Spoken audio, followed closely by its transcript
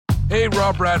Hey,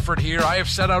 Rob Bradford here. I have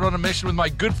set out on a mission with my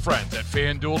good friends at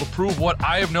FanDuel to prove what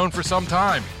I have known for some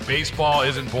time. Baseball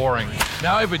isn't boring.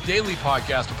 Now I have a daily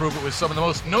podcast to prove it with some of the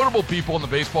most notable people in the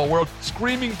baseball world,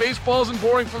 screaming baseball isn't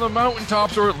boring from the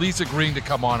mountaintops, or at least agreeing to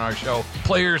come on our show.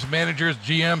 Players, managers,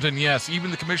 GMs, and yes, even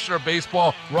the commissioner of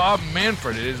baseball, Rob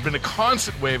Manfred. It has been a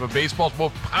constant wave of baseball's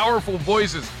most powerful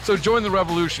voices. So join the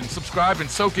revolution. Subscribe and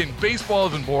soak in Baseball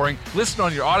Isn't Boring. Listen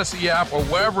on your Odyssey app or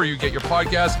wherever you get your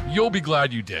podcasts. You'll be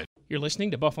glad you did. You're listening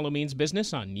to Buffalo Means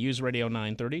Business on News Radio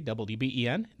 930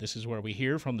 WBEN. This is where we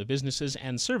hear from the businesses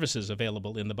and services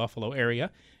available in the Buffalo area.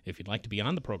 If you'd like to be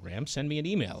on the program, send me an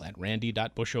email at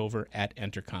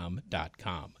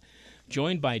randy.bushover@entercom.com.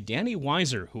 Joined by Danny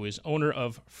Weiser, who is owner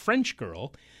of French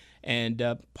Girl. And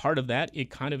part of that,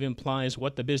 it kind of implies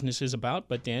what the business is about.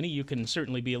 But, Danny, you can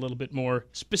certainly be a little bit more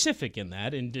specific in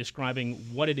that in describing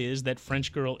what it is that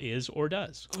French Girl is or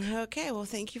does. Okay, well,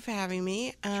 thank you for having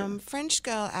me. Sure. French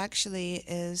Girl actually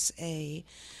is a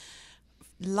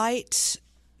light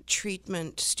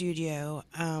treatment studio.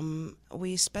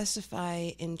 We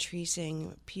specify in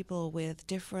treating people with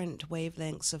different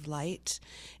wavelengths of light.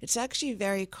 It's actually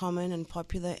very common and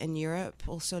popular in Europe,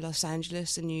 also Los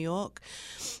Angeles and New York.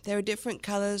 There are different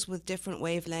colors with different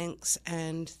wavelengths,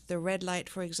 and the red light,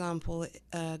 for example,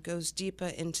 goes deeper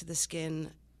into the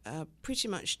skin, pretty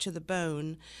much to the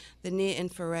bone. The near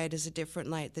infrared is a different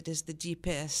light that is the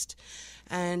deepest,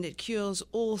 and it cures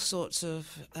all sorts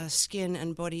of skin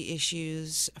and body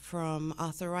issues, from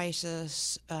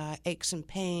arthritis, aches and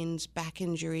pains, back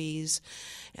injuries.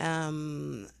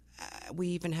 We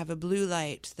even have a blue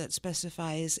light that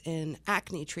specifies in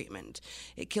acne treatment.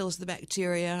 It kills the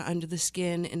bacteria under the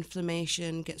skin,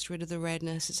 inflammation, gets rid of the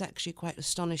redness. It's actually quite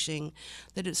astonishing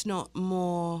that it's not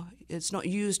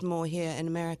used more here in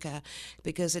America,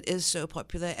 because it is so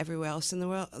popular everywhere else in the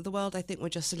world. I think we're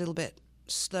just a little bit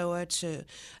slower I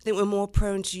think we're more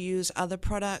prone to use other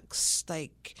products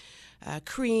like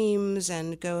creams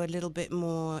and go a little bit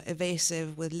more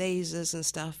evasive with lasers and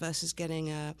stuff versus getting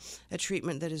a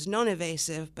treatment that is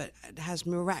non-evasive but has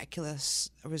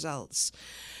miraculous results.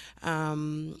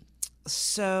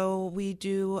 So we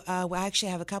do, I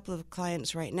actually have a couple of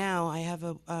clients right now. I have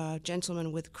a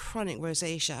gentleman with chronic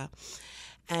rosacea,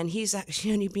 and he's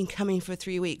actually only been coming for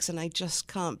 3 weeks, and I just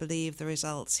can't believe the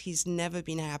results. He's never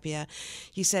been happier.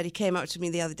 He said, he came up to me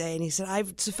the other day and he said,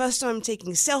 it's the first time I'm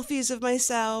taking selfies of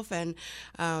myself, and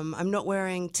I'm not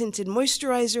wearing tinted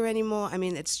moisturizer anymore. I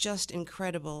mean, it's just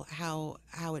incredible how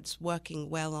it's working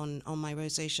well on my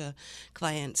rosacea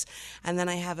clients. And then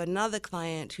I have another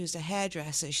client who's a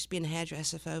hairdresser. She's been a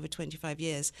hairdresser for over 25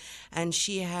 years, and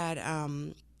she had...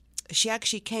 She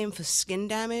actually came for skin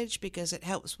damage because it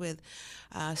helps with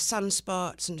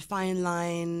sunspots and fine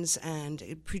lines, and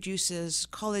it produces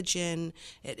collagen.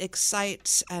 It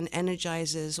excites and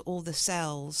energizes all the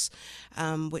cells,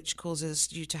 which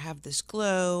causes you to have this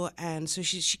glow. And so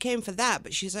she came for that,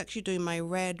 but she's actually doing my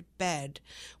red bed,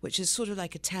 which is sort of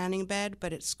like a tanning bed,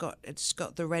 but it's got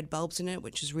the red bulbs in it,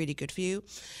 which is really good for you.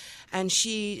 And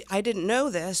I didn't know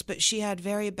this, but she had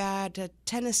very bad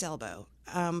tennis elbow.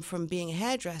 From being a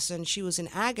hairdresser, and she was in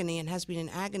agony and has been in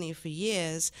agony for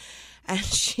years. And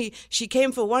she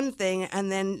came for one thing,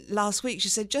 and then last week she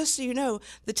said, just so you know,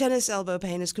 the tennis elbow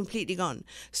pain is completely gone.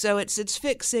 So it's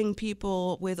fixing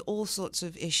people with all sorts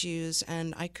of issues,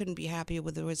 and I couldn't be happier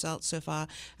with the results so far.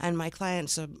 And my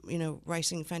clients are,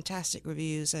 writing fantastic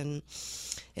reviews, and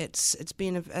it's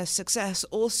been a success.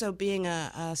 Also, being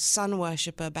a sun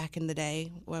worshiper back in the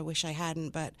day, well, I wish I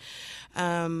hadn't, but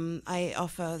I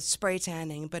offer spray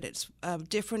tanning, but it's a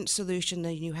different solution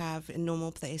than you have in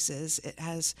normal places. It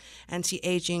has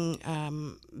anti-aging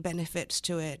benefits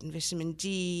to it, and vitamin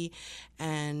D,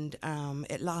 and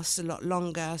it lasts a lot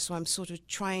longer. So I'm sort of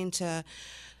trying to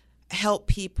help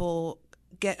people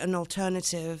get an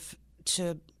alternative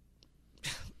to,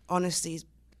 honestly,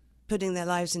 putting their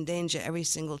lives in danger every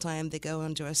single time they go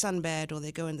under a sunbed or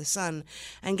they go in the sun,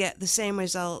 and get the same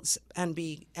results and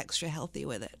be extra healthy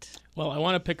with it. Well, I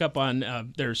want to pick up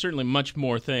on, there's certainly many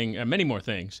more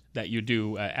things that you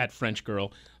do at French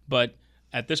Girl, but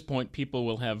at this point, people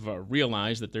will have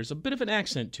realized that there's a bit of an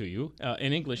accent to you,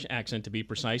 an English accent to be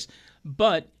precise,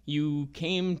 but you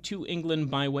came to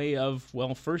England by way of,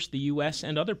 well, first the U.S.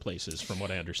 and other places, from what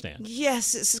I understand.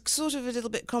 Yes, it's sort of a little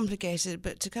bit complicated,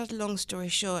 but to cut a long story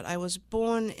short, I was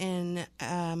born in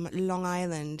Long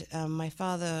Island. My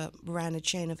father ran a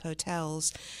chain of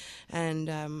hotels, and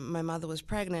my mother was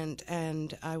pregnant,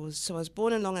 and I was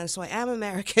born in Long Island, so I am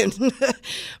American,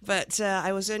 but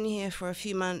I was only here for a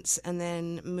few months, and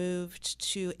then moved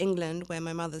to England, where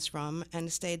my mother's from,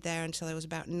 and stayed there until I was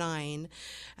about 9,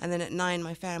 and then at at 9,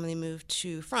 my family moved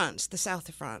to France, the south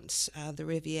of France, the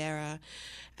Riviera,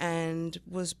 and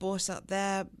was brought up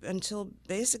there until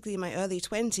basically my early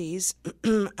 20s,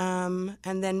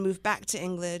 and then moved back to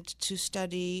England to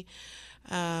study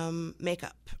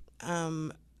makeup.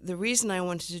 The reason I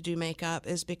wanted to do makeup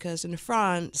is because in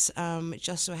France, it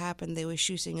just so happened they were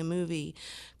shooting a movie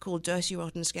called Dirty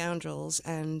Rotten Scoundrels,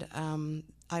 and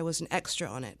I was an extra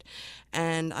on it.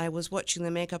 And I was watching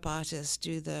the makeup artist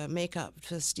do the makeup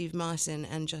for Steve Martin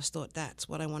and just thought, that's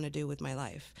what I want to do with my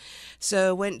life.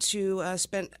 So went to,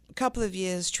 spent a couple of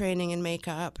years training in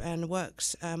makeup and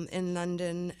worked in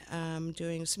London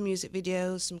doing some music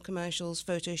videos, some commercials,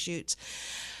 photo shoots.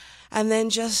 And then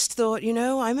just thought,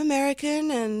 I'm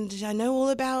American and I know all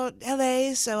about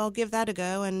LA, so I'll give that a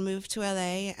go, and moved to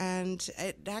LA. And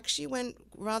it actually went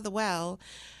rather well.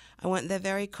 I went there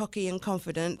very cocky and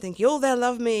confident, thinking, they'll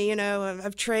love me,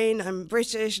 I've trained, I'm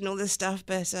British and all this stuff.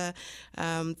 But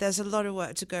there's a lot of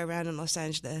work to go around in Los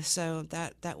Angeles, so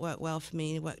that worked well for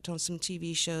me. I worked on some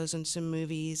TV shows and some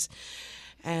movies.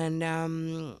 And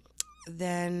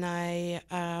then I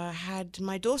had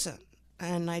my daughter.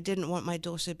 And I didn't want my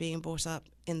daughter being brought up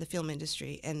in the film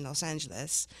industry in Los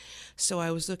Angeles. So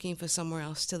I was looking for somewhere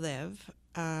else to live,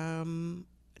 to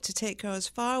take her as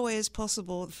far away as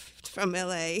possible from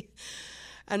LA.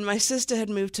 And my sister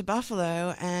had moved to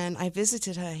Buffalo, and I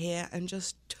visited her here and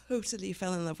just totally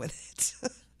fell in love with it.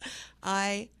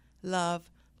 I love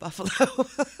Buffalo.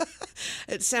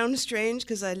 It sounds strange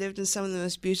because I lived in some of the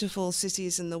most beautiful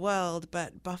cities in the world,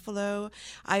 but Buffalo,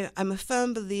 I'm a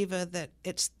firm believer that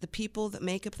it's the people that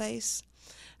make a place.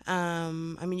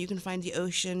 You can find the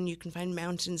ocean, you can find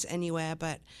mountains anywhere,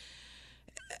 but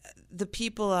the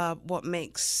people are what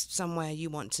makes somewhere you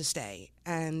want to stay.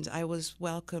 And I was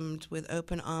welcomed with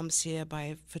open arms here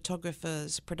by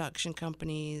photographers, production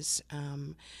companies,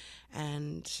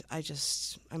 and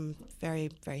I'm very,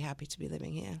 very happy to be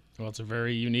living here. Well, it's a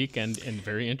very unique and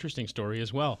very interesting story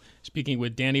as well. Speaking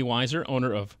with Danny Weiser,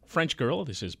 owner of French Girl.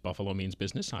 This is Buffalo Means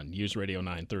Business on News Radio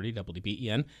 930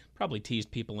 WBEN. Probably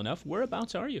teased people enough.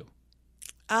 Whereabouts are you?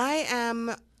 I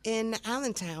am in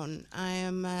Allentown. I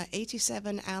am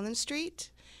 87 Allen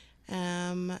Street.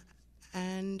 And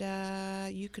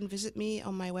you can visit me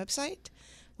on my website,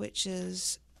 which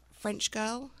is French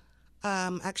Girl.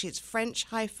 Actually, it's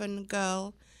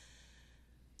French-girl.com.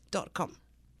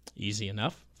 Easy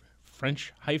enough.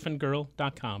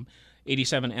 French-girl.com.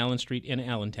 87 Allen Street in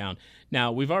Allentown.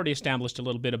 Now, we've already established a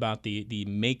little bit about the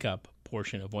makeup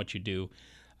portion of what you do.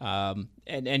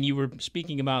 And you were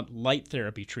speaking about light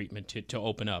therapy treatment to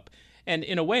open up. And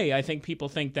in a way, I think people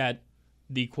think that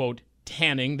the, quote,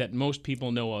 tanning that most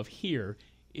people know of here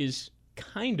is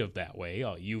kind of that way.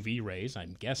 UV rays,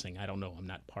 I'm guessing. I don't know. I'm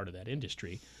not part of that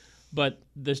industry. But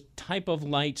the type of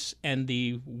lights and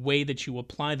the way that you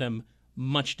apply them,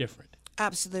 much different.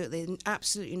 Absolutely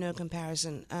no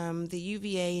comparison. The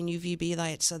UVA and UVB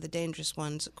lights are the dangerous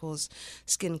ones that cause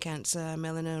skin cancer,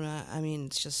 melanoma.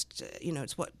 It's just,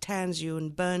 it's what tans you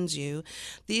and burns you.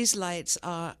 These lights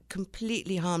are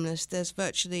completely harmless. There's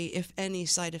virtually, if any,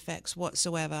 side effects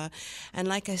whatsoever. And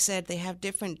like I said, they have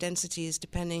different densities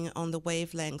depending on the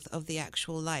wavelength of the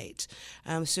actual light.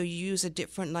 So you use a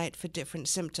different light for different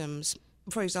symptoms.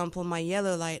 For example, my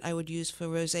yellow light I would use for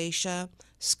rosacea,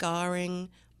 scarring,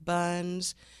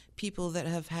 burns, people that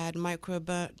have had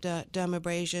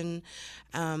microdermabrasion.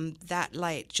 That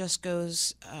light just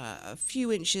goes a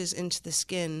few inches into the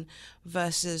skin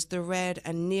versus the red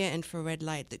and near infrared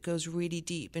light that goes really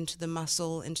deep into the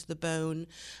muscle, into the bone,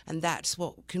 and that's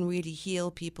what can really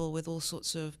heal people with all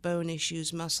sorts of bone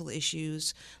issues, muscle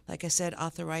issues, like I said,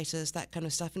 arthritis, that kind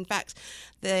of stuff. In fact,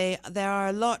 there are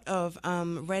a lot of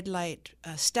red light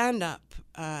stand-up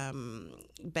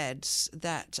beds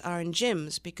that are in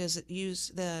gyms because a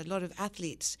lot of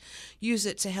athletes use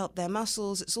it to help their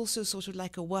muscles. It's also sort of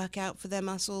like a workout for their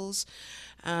muscles,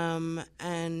 you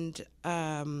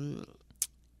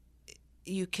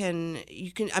can.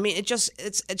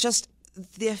 It's just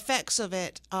the effects of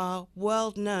it are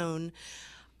world known.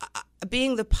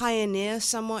 Being the pioneer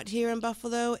somewhat here in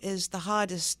Buffalo is the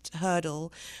hardest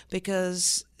hurdle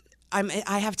because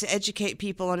I have to educate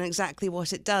people on exactly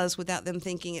what it does without them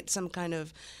thinking it's some kind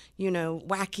of,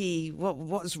 wacky,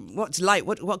 what's light,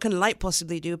 what can light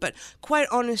possibly do? But quite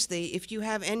honestly, if you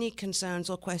have any concerns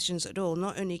or questions at all,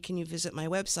 not only can you visit my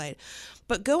website,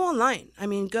 but go online.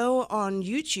 Go on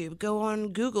YouTube, go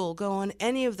on Google, go on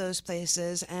any of those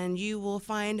places, and you will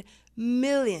find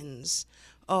millions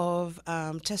of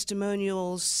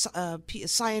testimonials,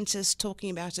 scientists talking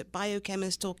about it,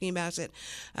 biochemists talking about it,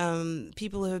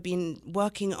 people who have been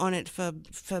working on it for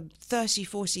 30,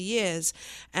 40 years,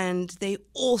 and they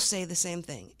all say the same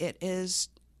thing. It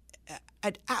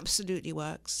absolutely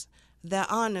works. There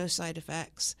are no side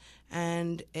effects,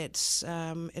 and it's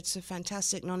a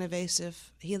fantastic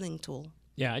non-invasive healing tool.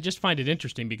 Yeah, I just find it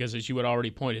interesting because, as you had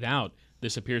already pointed out,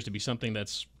 this appears to be something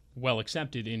that's well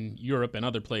accepted in Europe and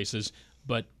other places,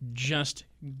 but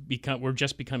we're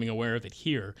just becoming aware of it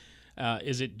here.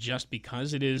 Is it just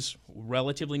because it is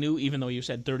relatively new, even though you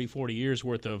said 30, 40 years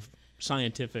worth of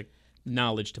scientific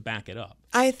knowledge to back it up?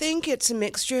 I think it's a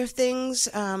mixture of things.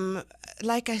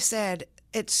 Like I said,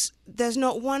 there's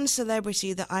not one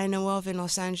celebrity that I know of in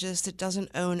Los Angeles that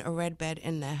doesn't own a red bed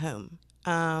in their home.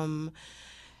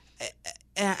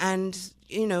 And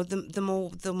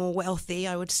the more wealthy,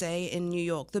 I would say, in New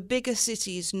York, the bigger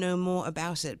cities know more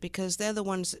about it because they're the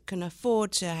ones that can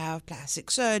afford to have plastic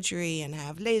surgery and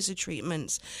have laser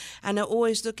treatments, and are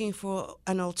always looking for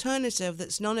an alternative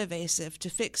that's non-invasive to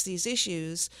fix these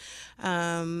issues.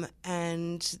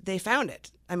 And they found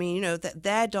it. I mean, that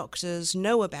their doctors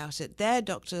know about it. Their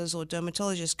doctors or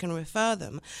dermatologists can refer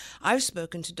them. I've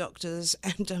spoken to doctors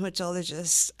and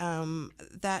dermatologists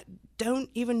that don't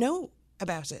even know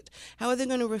about it. How are they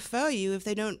going to refer you if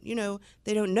they don't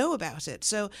know about it?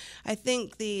 So I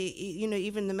think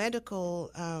even the medical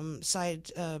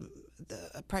side,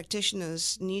 the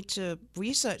practitioners need to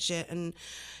research it, and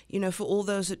for all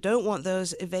those that don't want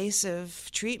those evasive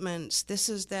treatments, this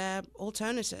is their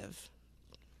alternative.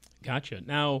 Gotcha.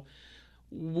 Now,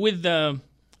 with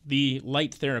the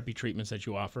light therapy treatments that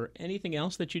you offer, anything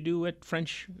else that you do at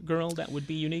French Girl that would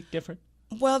be unique, different?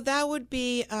 Well, that would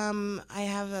be, I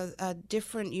have a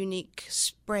different unique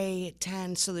spray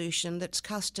tan solution that's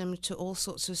custom to all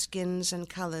sorts of skins and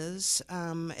colors.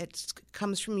 It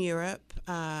comes from Europe,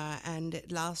 and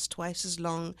it lasts twice as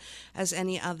long as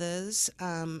any others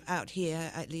out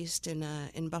here, at least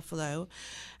in Buffalo.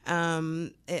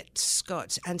 It's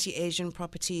got anti-aging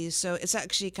properties, so it's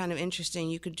actually kind of interesting.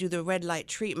 You could do the red light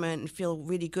treatment and feel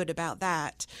really good about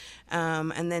that,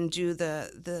 and then do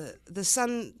the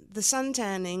sun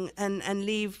tanning and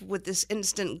leave with this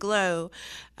instant glow.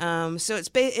 So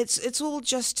it's all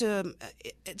just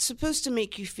it's supposed to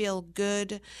make you feel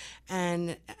good,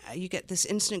 and you get this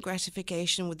instant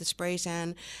gratification with the spray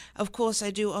tan. Of course,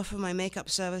 I do offer my makeup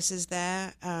services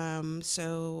there,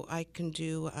 so I can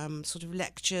do sort of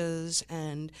lectures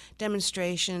and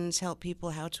demonstrations, help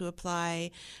people how to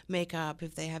apply makeup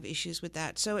if they have issues with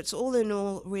that. So it's all in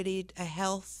all really a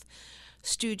health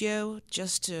studio,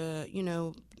 just to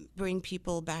bring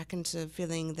people back into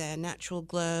feeling their natural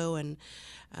glow, and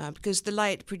because the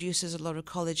light produces a lot of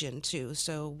collagen too,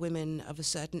 so women of a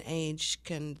certain age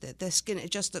their skin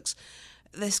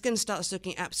starts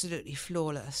looking absolutely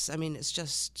flawless. I mean,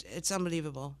 it's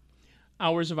unbelievable.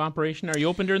 Hours of operation, are you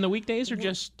open during the weekdays or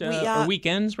just or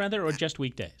weekends rather, or just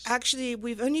weekdays? Actually,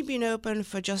 we've only been open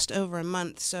for just over a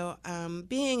month, so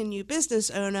being a new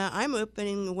business owner, I'm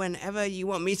opening whenever you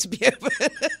want me to be open.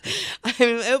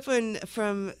 I'm open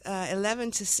from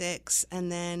 11 to 6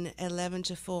 and then 11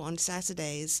 to 4 on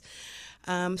Saturdays.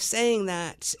 Saying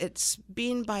that, it's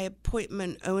been by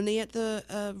appointment only at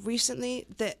the recently.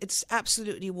 That it's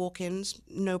absolutely walk-ins,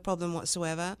 no problem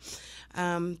whatsoever.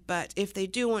 But if they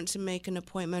do want to make an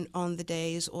appointment on the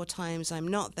days or times I'm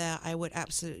not there, I would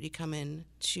absolutely come in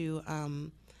to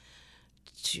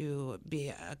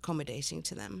be accommodating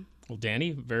to them. Well,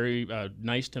 Danny, very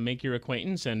nice to make your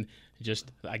acquaintance, and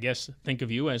just, I guess, think of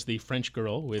you as the French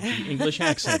girl with the English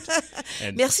accent.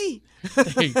 And Merci.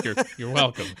 You're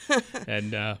welcome.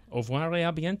 And au revoir et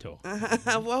à bientôt.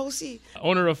 Au revoir aussi.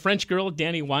 Owner of French Girl,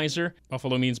 Danny Weiser,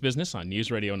 Buffalo Means Business on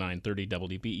News Radio 930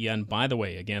 WBEN. By the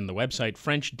way, again, the website,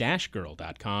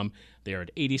 french-girl.com. They're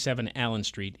at 87 Allen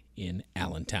Street in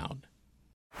Allentown.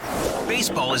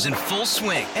 Baseball is in full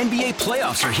swing. NBA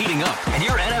playoffs are heating up, and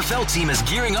your NFL team is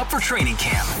gearing up for training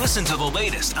camp. Listen to the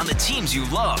latest on the teams you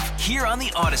love here on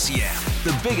the Odyssey app.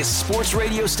 The biggest sports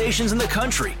radio stations in the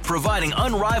country, providing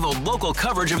unrivaled local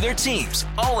coverage of their teams,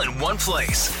 all in one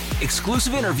place.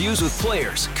 Exclusive interviews with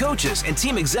players, coaches, and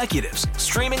team executives,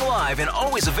 streaming live and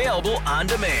always available on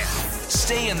demand.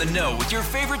 Stay in the know with your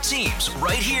favorite teams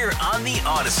right here on the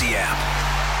Odyssey app.